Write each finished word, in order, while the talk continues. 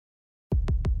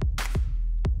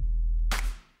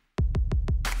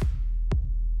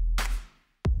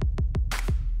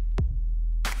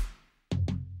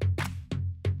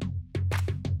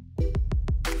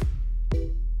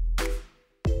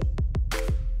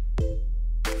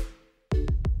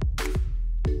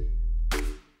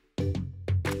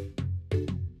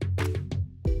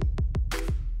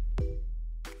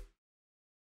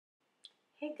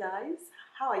guys,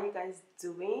 how are you guys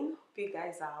doing? Hope you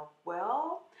guys are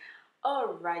well.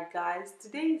 Alright guys,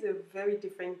 today is a very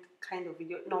different kind of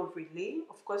video. Not really,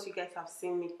 of course you guys have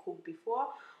seen me cook before,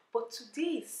 but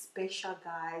today is special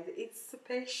guys. It's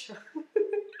special.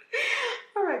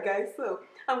 Alright guys, so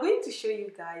I'm going to show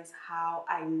you guys how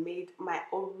I made my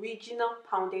original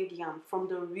pounded yam from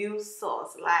the real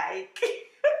sauce. Like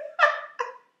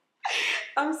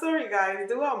I'm sorry guys,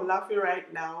 the way I'm laughing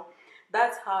right now,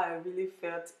 that's how I really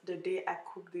felt the day I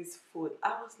cooked this food. I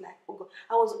was like, oh god,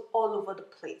 I was all over the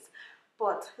place.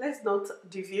 But let's not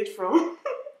deviate from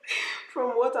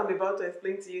from what I'm about to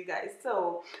explain to you guys.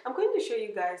 So I'm going to show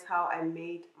you guys how I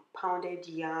made pounded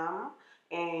yam.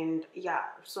 And yeah,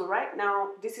 so right now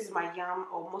this is my yam,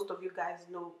 or most of you guys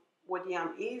know what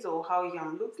yam is or how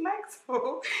yam looks like.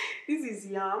 So this is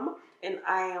yam, and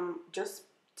I am just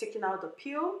taking out the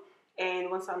peel.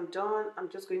 And once I'm done, I'm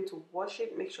just going to wash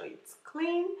it, make sure it's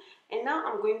clean. And now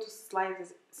I'm going to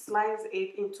slice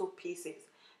it into pieces.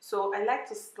 So I like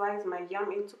to slice my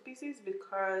yam into pieces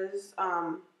because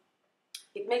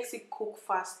it makes it cook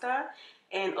faster,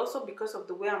 and also because of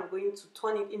the way I'm going to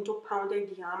turn it into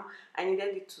pounded yam, I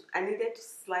needed to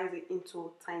slice it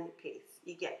into tiny pieces.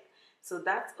 You get? So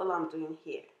that's all I'm doing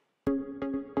here.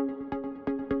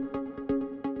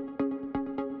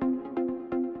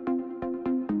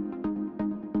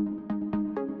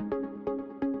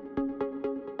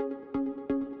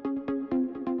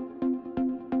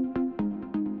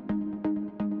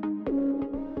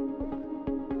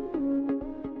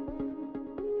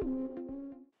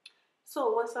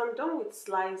 So once I'm done with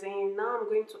slicing, now I'm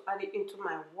going to add it into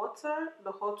my water,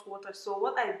 the hot water. So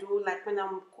what I do, like when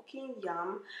I'm cooking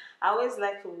yam, I always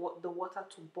like the water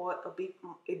to boil a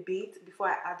bit before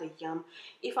I add the yam.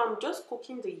 If I'm just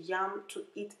cooking the yam to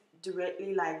eat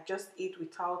directly, like just eat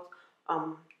without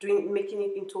making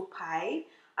it into pie,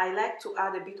 I like to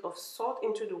add a bit of salt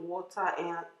into the water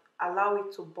and allow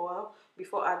it to boil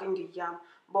before adding the yam.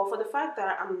 But for the fact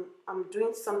that I'm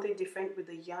doing something different with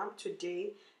the yam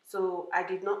today, so I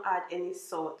did not add any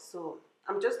salt. So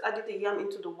I'm just adding the yam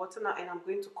into the water now, and I'm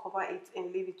going to cover it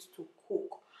and leave it to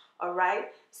cook.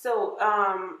 Alright, so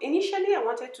initially I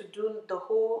wanted to do the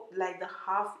whole, like the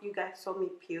half you guys saw me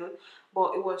peel,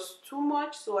 but it was too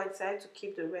much, so I decided to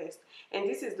keep the rest. And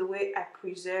this is the way I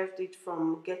preserved it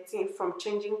from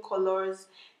changing colors,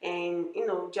 and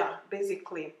yeah,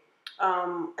 basically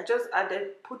I just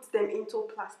put them into a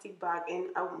plastic bag, and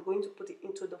I'm going to put it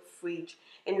into the fridge,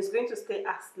 and it's going to stay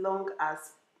as long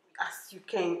as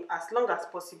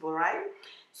possible, right?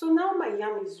 So now my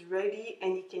yam is ready,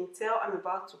 and you can tell I'm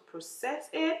about to process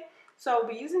it. So I'll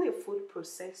be using a food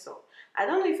processor. I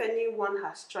don't know if anyone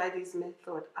has tried this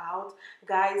method out.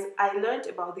 Guys, I learned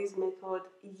about this method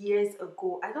years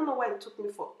ago. I don't know why it took me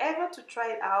forever to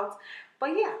try it out,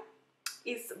 but yeah,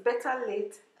 it's better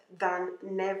late than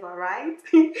never, right?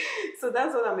 So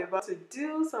that's what I'm about to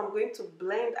do. So I'm going to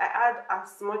blend. I add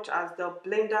as much as the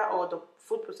blender or the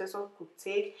food processor could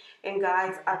take. And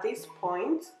guys, at this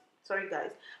point,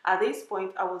 at this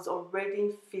point I was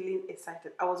already feeling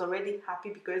excited. I was already happy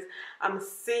because I'm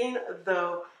seeing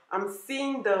the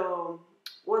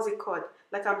what's it called,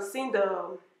 like I'm seeing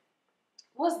the,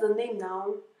 what's the name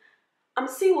now, I'm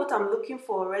seeing what I'm looking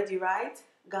for already, right?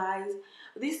 Guys,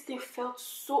 this thing felt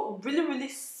so really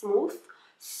smooth,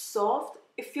 soft.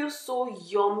 It feels so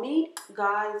yummy,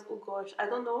 guys. Oh gosh, I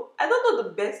don't know the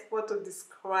best word to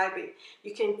describe it.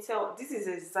 You can tell this is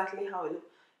exactly how it looked.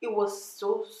 It was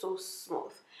so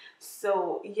smooth.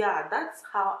 So yeah, that's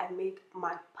how I made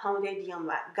my pounded yam.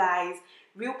 Like guys,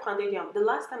 real pounded yam. The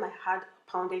last time I had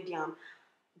pounded yam,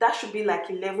 that should be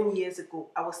like 11 years ago.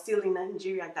 I was still in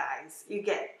Nigeria, guys. You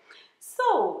get?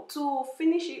 So to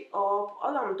finish it up,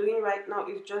 all I'm doing right now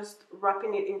is just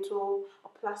wrapping it into a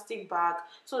plastic bag.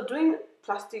 So doing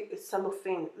plastic is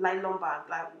cellophane, nylon bag,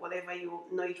 like whatever you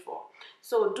know it for.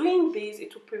 So doing this,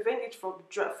 it will prevent it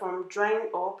from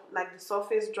drying up, like the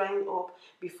surface drying up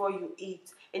before you eat,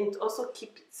 and it also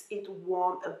keeps it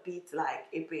warm a bit,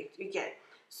 you get.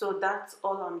 So that's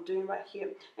all I'm doing right here.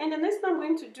 And the next thing I'm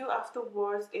going to do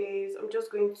afterwards is I'm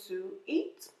just going to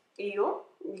eat.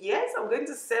 Yes, I'm going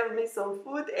to serve me some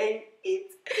food and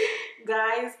eat.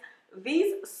 Guys,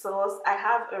 this sauce, I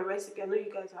have a recipe. I know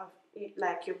you guys have,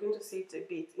 like, you're going to see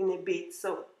it in a bit.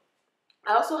 So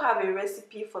I also have a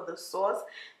recipe for the sauce.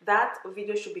 That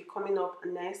video should be coming up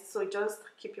next, so just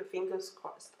keep your fingers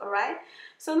crossed. All right,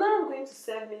 so now I'm going to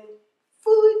serve me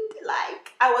food.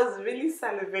 Like, I was really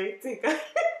salivating.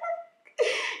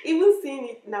 Even seeing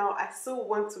it now, I still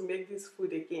want to make this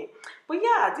food again. But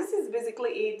yeah, this is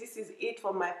basically it. This is it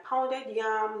for my pounded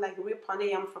yam, like real pounded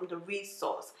yam from the real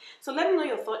sauce. So let me know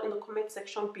your thought in the comment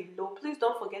section below. Please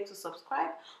don't forget to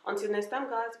subscribe. Until next time,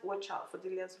 guys, watch out for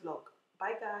Dilias vlog.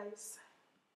 Bye, guys.